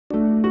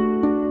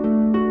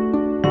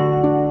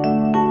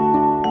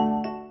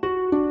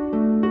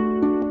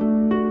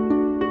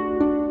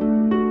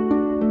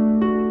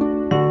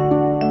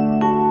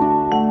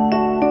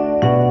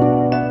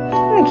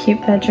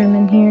cute bedroom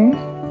in here.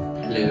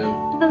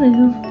 Hello.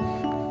 Hello.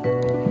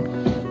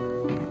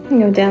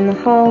 Go down the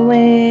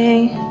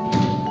hallway.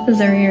 This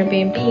is our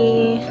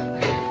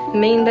Airbnb.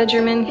 Main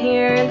bedroom in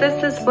here.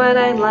 This is what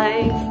I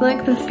like.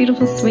 Look, this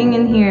beautiful swing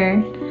in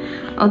here.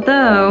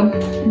 Although,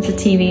 it's a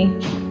TV.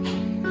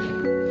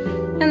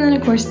 And then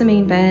of course the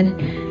main bed.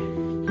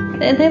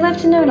 They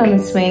left a note on the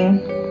swing.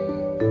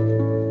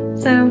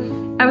 So,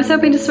 I was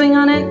hoping to swing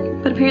on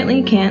it, but apparently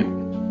you can't.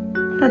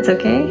 That's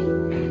okay.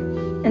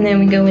 And then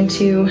we go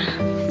into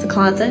the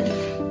closet,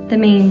 the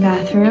main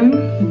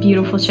bathroom,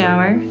 beautiful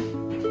shower.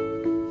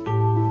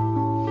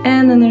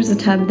 And then there's a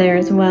tub there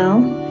as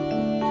well.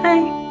 Hi.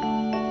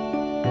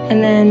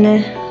 And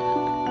then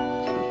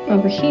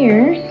over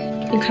here,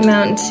 you come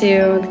out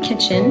into the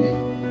kitchen.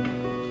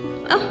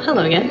 Oh,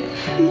 hello again.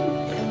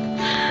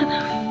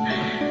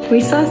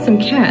 We saw some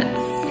cats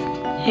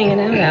hanging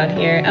out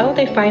here. Oh,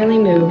 they finally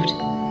moved.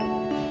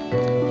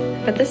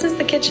 But this is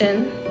the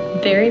kitchen.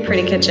 Very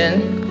pretty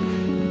kitchen.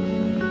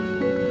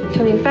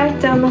 Coming back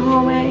down the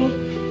hallway,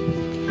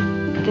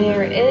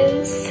 there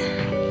is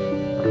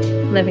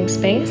living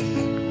space,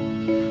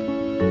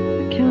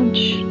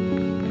 couch,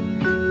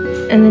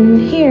 and then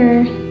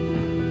here,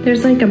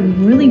 there's like a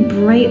really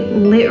bright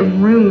lit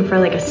room for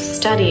like a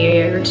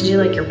study or to do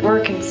like your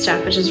work and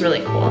stuff, which is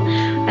really cool.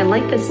 I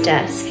like this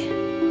desk.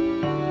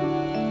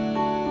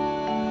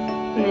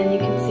 And then you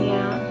can see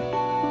out.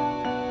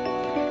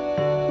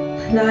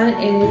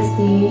 That is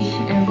the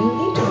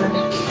Airbnb door.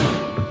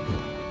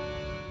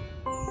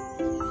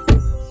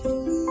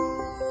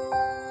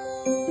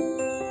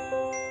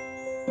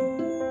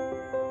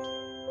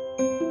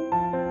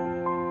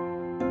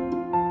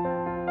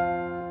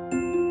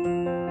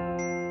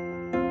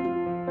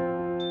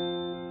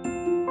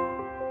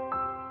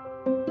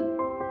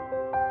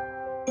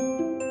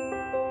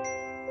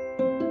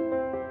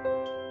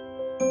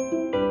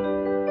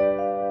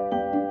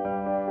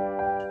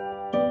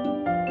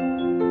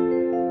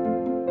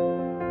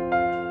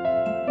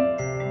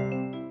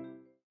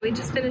 We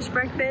just finished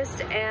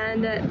breakfast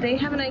and they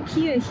have an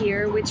IKEA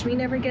here, which we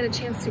never get a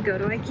chance to go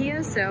to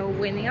IKEA, so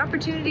when the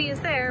opportunity is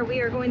there,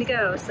 we are going to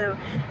go. So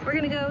we're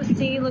gonna go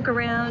see, look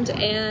around,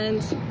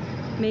 and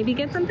maybe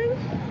get something?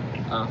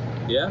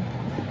 Yeah?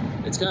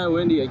 It's kind of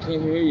windy, I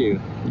can't hear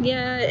you.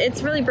 Yeah,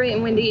 it's really bright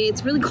and windy.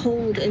 It's really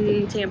cold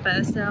in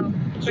Tampa, so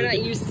we're not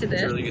used to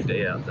this. It's a really good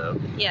day out though.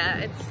 Yeah,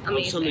 it's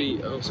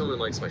amazing. I hope someone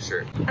likes my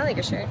shirt. I like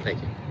your shirt.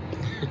 Thank you.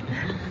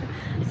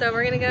 So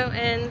we're gonna go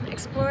and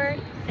explore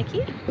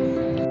IKEA.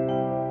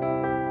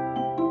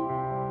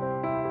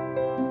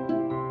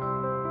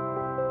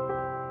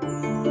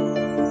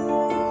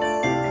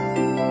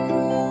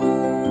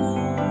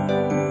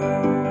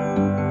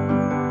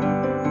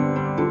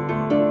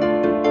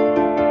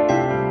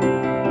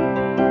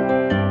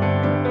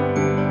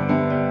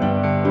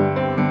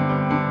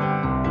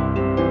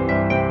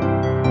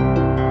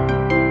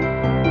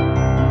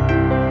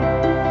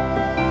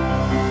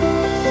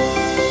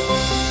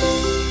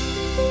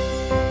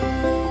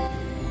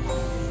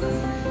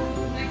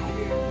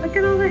 Look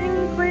at all the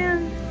hanging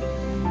plants.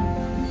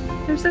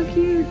 They're so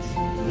cute.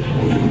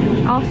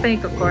 All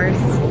fake, of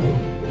course.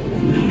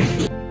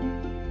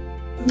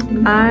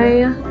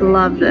 I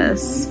love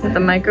this with the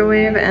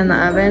microwave and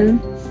the oven.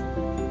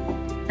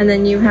 And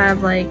then you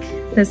have like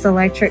this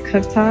electric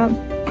cooktop.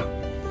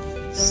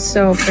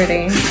 So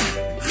pretty.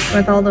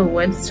 With all the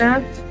wood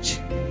stuff.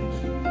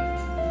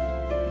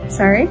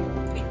 Sorry?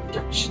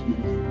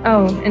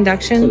 Oh,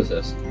 induction? What is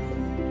this?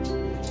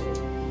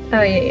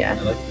 Oh, yeah.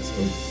 I like this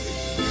one.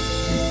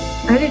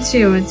 I do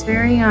too. It's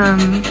very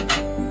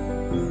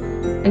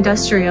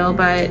industrial,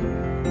 but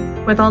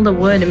with all the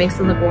wood, it makes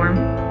it look warm.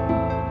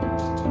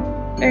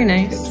 Very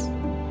nice.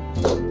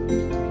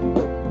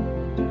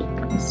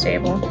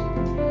 Stable.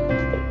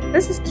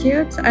 This is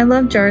cute. I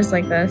love jars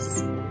like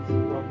this.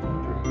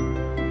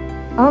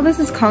 Oh, this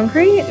is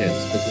concrete?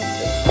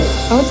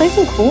 Yes. Oh, it's nice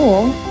and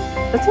cool.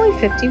 That's only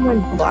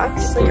 51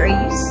 bucks. Like, are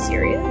you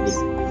serious?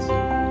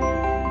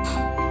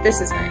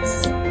 This is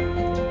nice.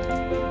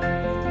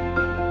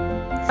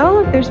 Oh,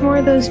 look, there's more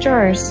of those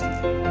jars.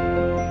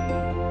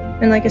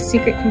 And like a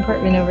secret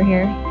compartment over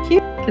here.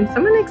 Cute. Can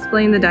someone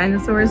explain the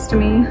dinosaurs to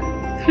me?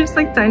 There's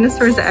like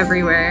dinosaurs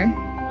everywhere.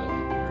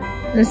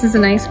 This is a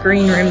nice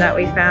green room that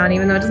we found,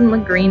 even though it doesn't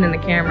look green in the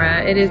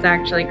camera. It is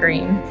actually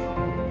green.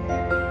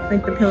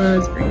 Like the pillow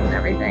is green and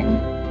everything.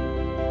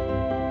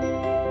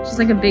 Just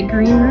like a big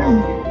green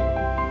room.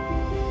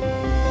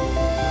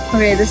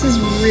 Okay, this is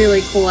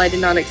really cool. I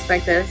did not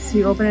expect this.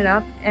 You open it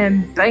up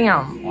and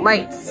bam,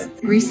 lights.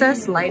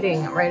 Recessed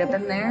lighting right up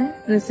in there.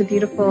 And it's a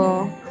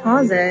beautiful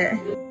closet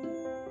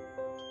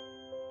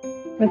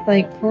with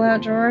like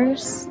pull-out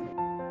drawers,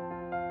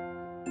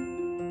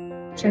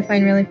 which I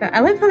find really fun. I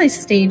like how they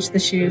stage the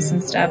shoes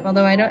and stuff.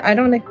 Although I don't.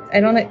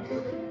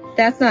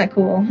 That's not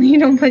cool. You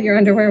don't put your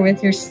underwear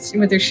with your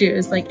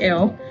shoes. Like,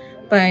 ew.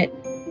 But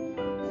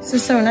this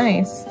is so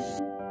nice.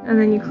 And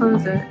then you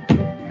close it,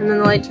 and then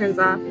the light turns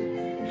off.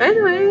 By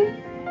the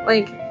way,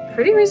 like,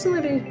 pretty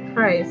reasonably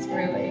priced,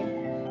 really.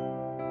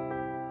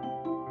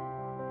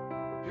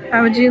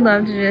 How would you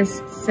love to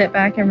just sit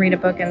back and read a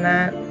book in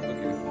that?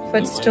 Okay.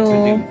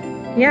 Footstool.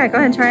 Yeah, go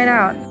ahead, try it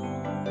out.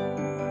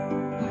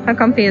 How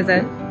comfy is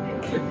it?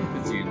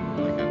 It's in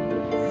like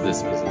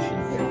this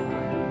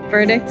position.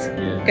 Verdict?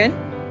 Yeah. Good?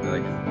 I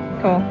like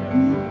it. Cool.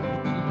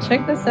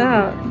 Check this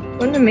out.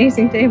 What an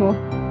amazing table.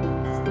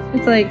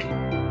 It's like,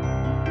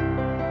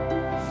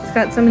 it's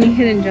got so many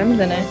hidden gems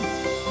in it.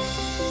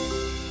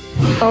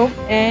 Oh,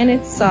 and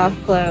it's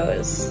soft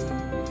close.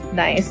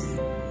 Nice.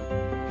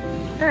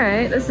 All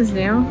right, this is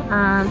new.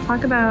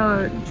 Talk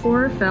about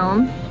horror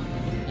film.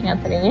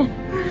 Anthony.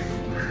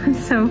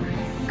 It's so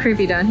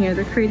creepy down here.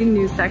 They're creating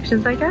new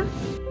sections, I guess.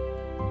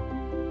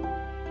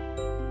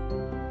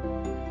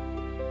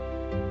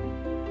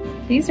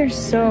 These are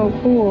so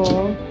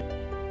cool.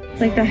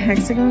 Like the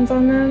hexagons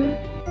on them.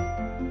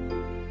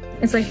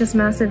 It's like this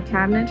massive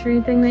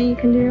cabinetry thing that you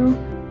can do.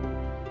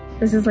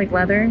 This is like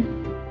leather.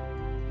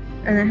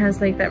 And it has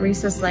like that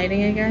recessed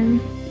lighting again.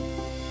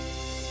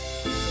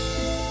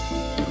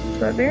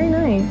 But very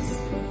nice.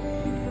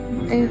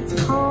 It's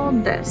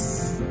called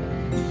this.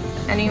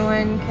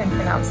 Anyone can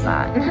pronounce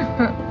that.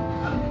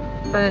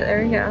 But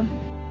there we go.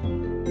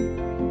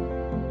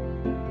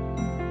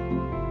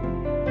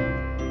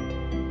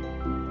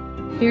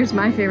 Here's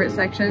my favorite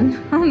section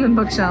on the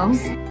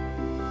bookshelves,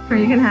 where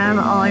you can have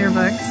all your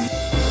books.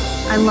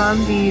 I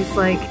love these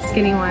like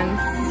skinny ones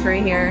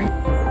right here.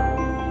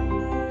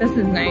 This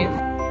is nice.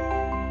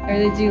 Or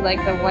they do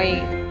like the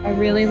white. I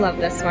really love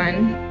this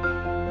one.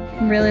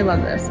 Really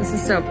love this. This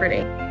is so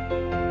pretty.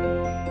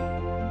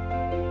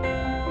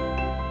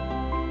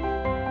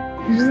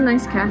 It's just a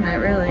nice cabinet,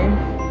 really.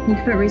 You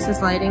could put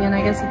recessed lighting in,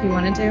 I guess, if you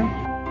wanted to.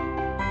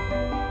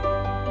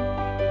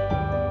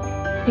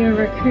 You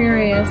were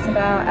curious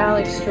about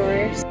Alex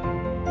drawers.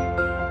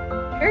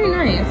 Very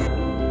nice.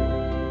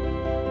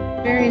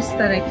 Very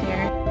aesthetic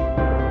here.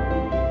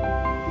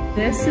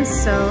 This is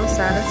so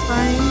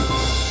satisfying.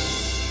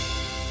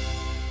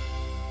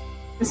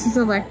 This is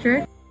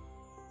electric.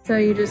 So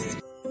you just,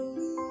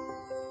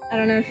 I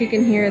don't know if you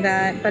can hear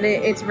that, but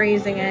it's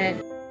raising it.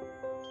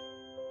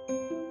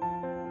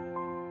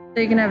 So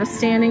you can have a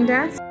standing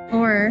desk,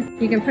 or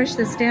you can push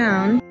this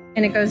down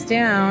and it goes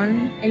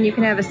down, and you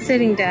can have a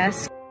sitting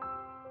desk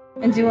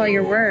and do all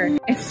your work.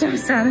 It's so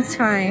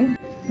satisfying.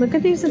 Look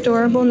at these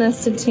adorable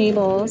nested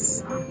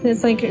tables.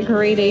 It's like a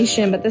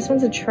gradation, but this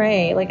one's a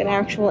tray, like an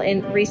actual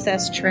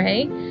recessed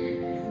tray.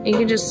 You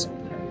can just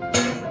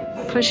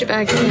push it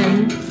back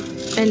in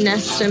and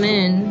nest them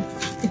in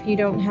if you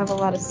don't have a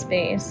lot of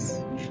space.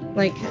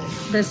 Like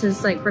this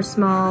is like for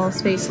small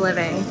space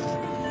living.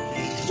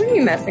 What are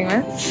you messing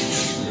with?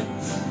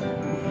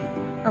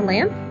 A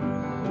lamp?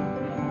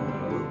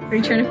 Are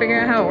you trying to figure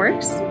out how it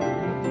works?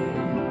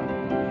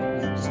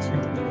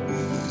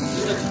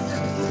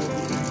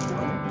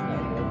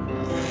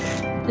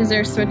 Is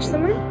there a switch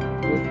somewhere?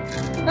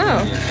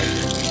 Oh,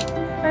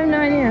 I have no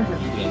idea.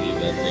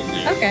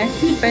 Okay,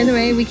 by the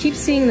way, we keep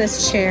seeing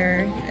this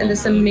chair, and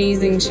this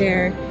amazing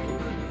chair.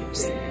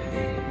 Just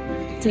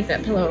take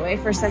that pillow away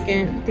for a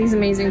second. These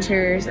amazing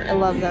chairs, I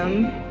love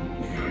them.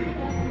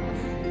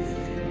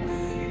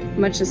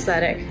 Much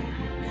aesthetic.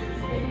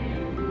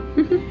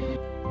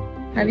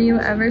 Have you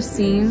ever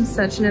seen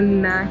such an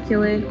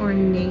immaculate,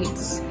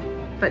 ornate,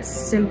 but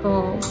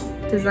simple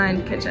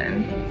designed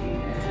kitchen?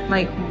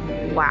 Like,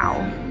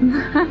 wow.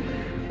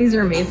 These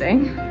are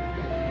amazing.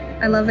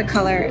 I love the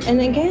color.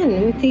 And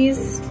again, with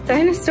these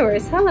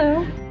dinosaurs,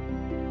 hello.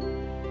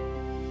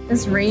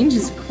 This range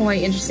is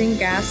quite interesting.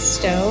 Gas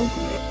stove.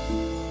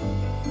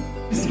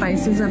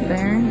 Spices up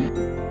there.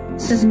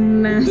 This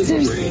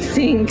massive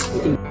sink.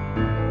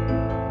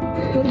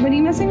 What are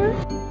you messing with?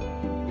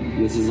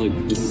 This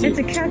is it's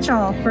a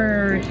catch-all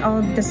for all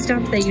of the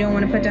stuff that you don't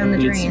want to put down the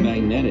drain.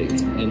 It's magnetic,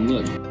 and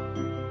look,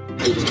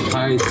 it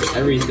hides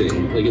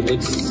everything. Like, it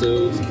looks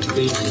so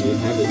clean when you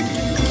have it.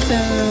 So,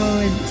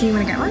 do you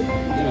want to get one?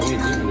 Yeah, wait,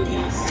 look at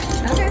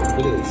this. Okay.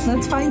 Look at this.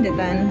 Let's find it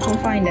then. We'll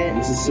find it.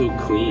 This is so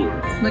clean.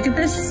 Look at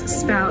this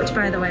spout,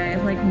 by the way.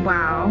 Like,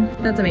 wow.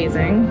 That's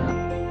amazing.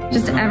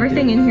 Just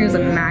everything in here is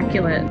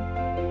immaculate.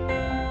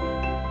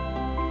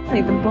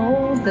 Like the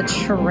bowls, the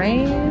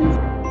trays.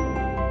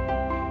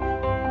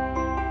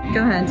 Go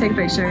ahead, take a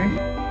picture.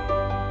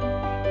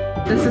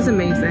 This is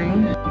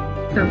amazing.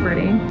 So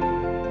pretty.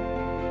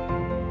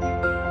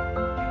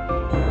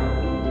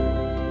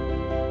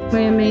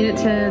 We made it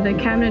to the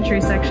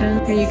cabinetry section,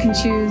 where you can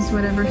choose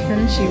whatever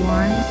finish you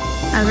want.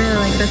 I really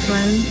like this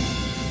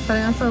one, but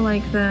I also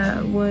like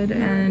the wood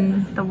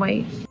and the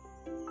white.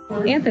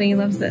 Anthony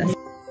loves this,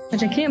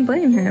 which I can't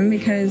blame him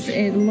because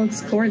it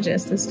looks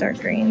gorgeous, this dark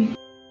green.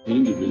 I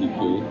think it'd be really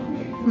cool.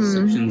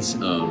 Sections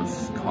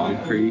of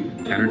concrete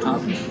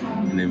countertop,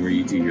 and then where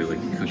you do your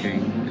like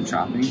cooking and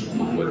chopping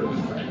with wood.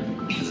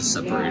 There's a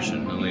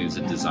separation. Not only is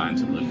it designed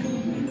to look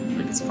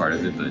like it's part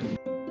of it, but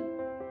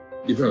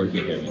you probably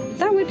can't hear me.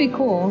 That would be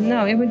cool.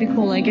 No, it would be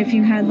cool. Like if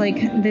you had like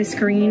this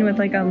green with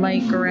like a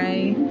light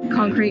gray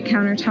concrete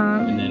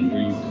countertop. And then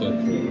where you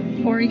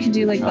cook. Or you could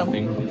do like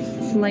chopping.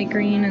 The light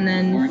green and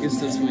then or I guess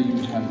that's why you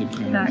would have the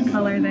that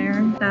color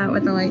there. That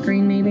with the light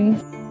green maybe.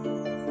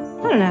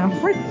 I don't know,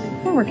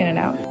 we're working it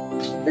out.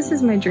 This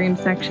is my dream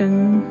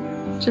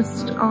section.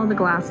 Just all the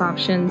glass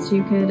options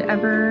you could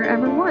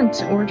ever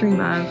want or dream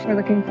of. We're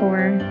looking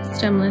for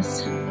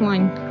stemless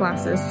wine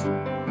glasses.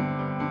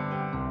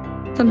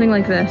 Something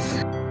like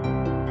this,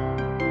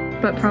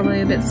 but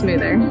probably a bit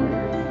smoother.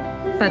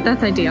 But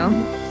that's ideal.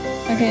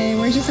 Okay,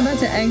 we're just about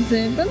to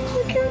exit, but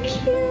look how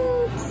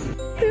cute!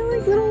 They're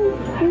like little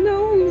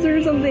gnomes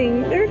or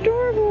something. They're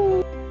adorable.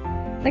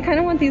 I kind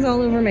of want these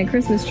all over my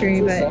Christmas tree,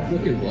 but soft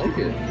looking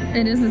blanket.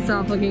 It is a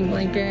soft looking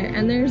blanket.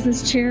 And there's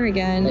this chair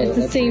again. It's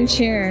the same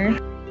chair.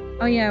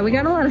 Oh yeah, we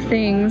got a lot of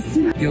things.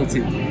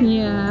 Guilty.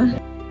 Yeah.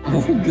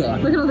 Oh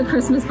god. Look at all the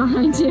Christmas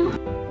behind you.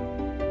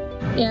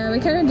 Yeah, we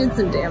kind of did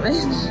some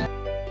damage.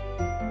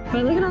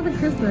 But look at all the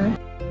Christmas.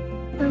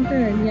 So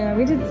good. Yeah,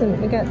 we got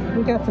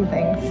some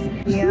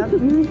things. Yeah.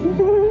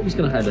 I'm just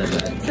gonna hide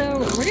that back. So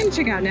we're gonna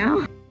check out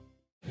now.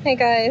 Hey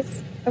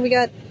guys, we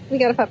got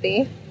a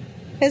puppy.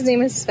 His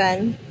name is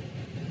Sven.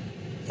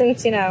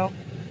 Since, you know,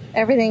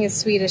 everything is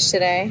Swedish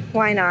today,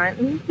 why not?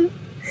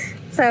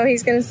 So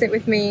he's gonna sit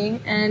with me,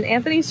 and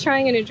Anthony's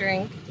trying a new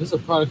drink. This is a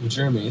product of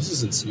Germany. This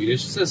isn't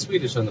Swedish. It says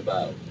Swedish on the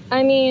bottle.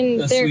 I mean,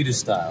 that's Swedish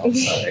style.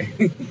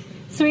 Sorry.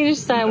 Swedish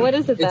style. What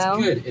is it though?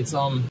 It's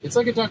good. It's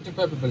like a Dr.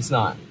 Pepper, but it's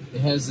not. It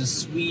has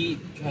this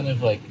sweet kind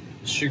of like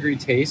sugary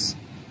taste.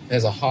 It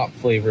has a hop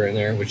flavor in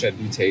there, which I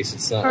do taste.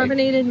 It's not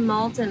carbonated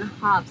malt and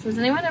hops. Has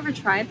anyone ever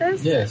tried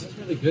this? Yes, it's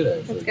really good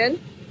actually. It's good.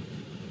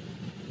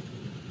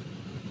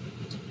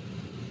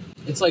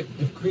 It's like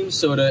if cream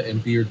soda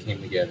and beer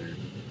came together,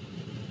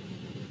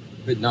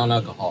 but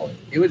non-alcoholic.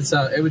 It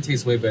would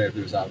taste way better if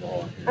there was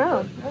alcohol in here.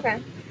 Oh,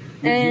 okay.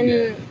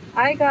 And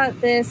I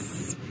got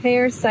this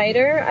pear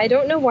cider. I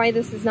don't know why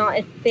this is not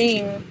a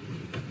thing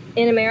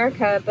in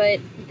America,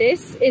 but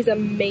this is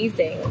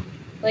amazing.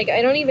 Like,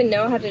 I don't even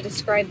know how to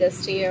describe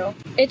this to you.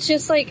 It's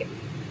just like,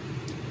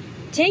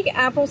 take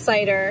apple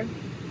cider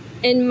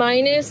and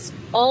minus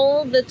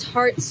all the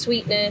tart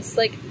sweetness,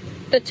 like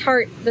the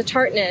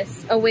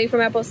tartness away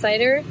from apple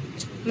cider,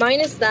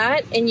 minus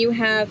that, and you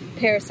have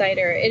pear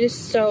cider. It is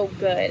so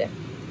good.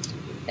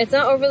 It's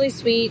not overly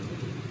sweet.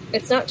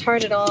 It's not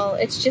tart at all.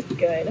 It's just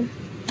good.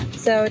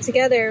 So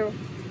together,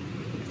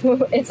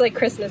 it's like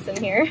Christmas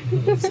in here.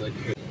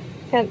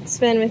 Can't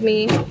spend with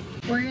me.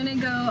 We're gonna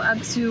go up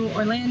to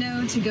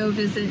Orlando to go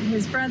visit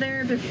his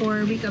brother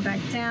before we go back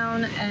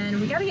down, and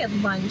we gotta get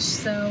lunch.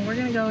 So we're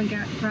gonna go and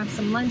grab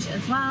some lunch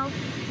as well.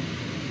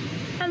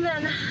 And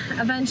then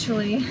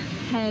eventually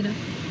head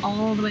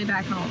all the way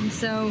back home.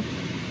 So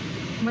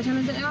what time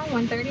is it now?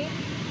 1:30?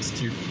 It's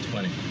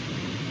 2:20.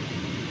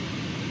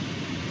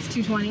 It's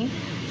 2:20.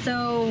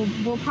 So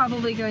we're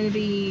probably going to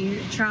be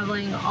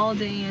traveling all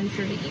day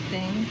into the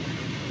evening.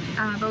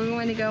 But we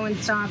want to go and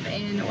stop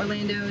in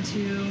Orlando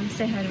to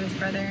say hi to his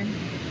brother.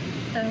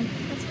 So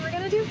that's what we're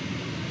gonna do.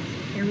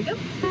 Here we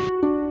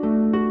go.